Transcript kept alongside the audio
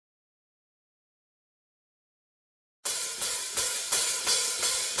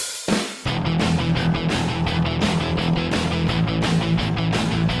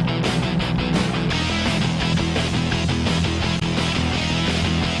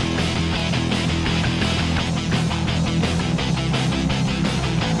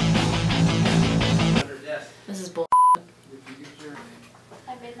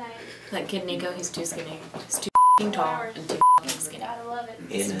kid Nico, he's too skinny. He's too f***ing tall and too f***ing skinny. I love it.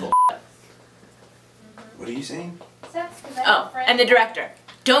 It's bull. What are you saying? Oh, and the director.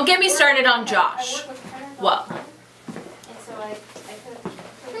 Don't get me started on Josh. Well. And so I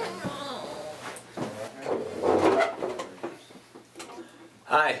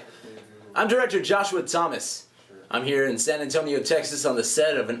Hi, I'm director Joshua Thomas. I'm here in San Antonio, Texas on the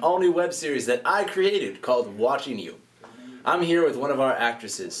set of an all-new web series that I created called Watching You. I'm here with one of our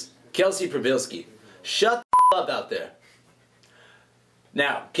actresses, Kelsey Pribilski. Shut the up out there.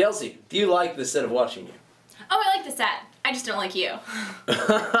 Now, Kelsey, do you like the set of Watching You? Oh, I like the set. I just don't like you.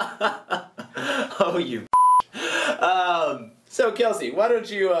 Oh, you So, Kelsey, why don't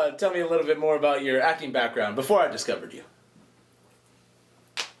you tell me a little bit more about your acting background before I discovered you?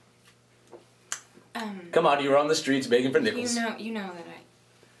 Come on, you were on the streets begging for nickels. You know that I...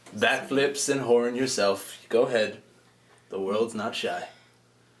 Backflips and whoring yourself. Go ahead. The world's not shy.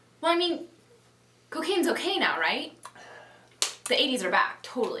 Well, I mean, cocaine's okay now, right? The 80s are back,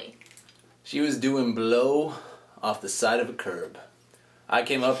 totally. She was doing blow off the side of a curb. I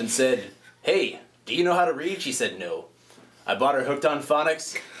came up and said, "Hey, do you know how to read?" She said no. I bought her hooked on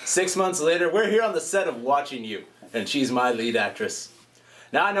phonics. 6 months later, we're here on the set of Watching You, and she's my lead actress.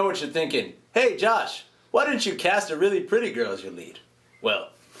 Now I know what you're thinking. Hey, Josh, why didn't you cast a really pretty girl as your lead? Well,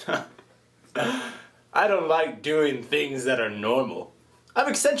 I don't like doing things that are normal. I'm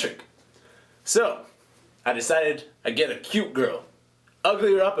eccentric. So, I decided I'd get a cute girl.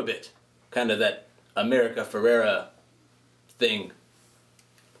 Ugly her up a bit. Kind of that America Ferrera thing.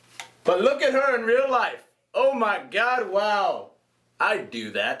 But look at her in real life. Oh my God, wow. I'd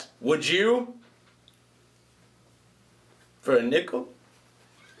do that. Would you? For a nickel?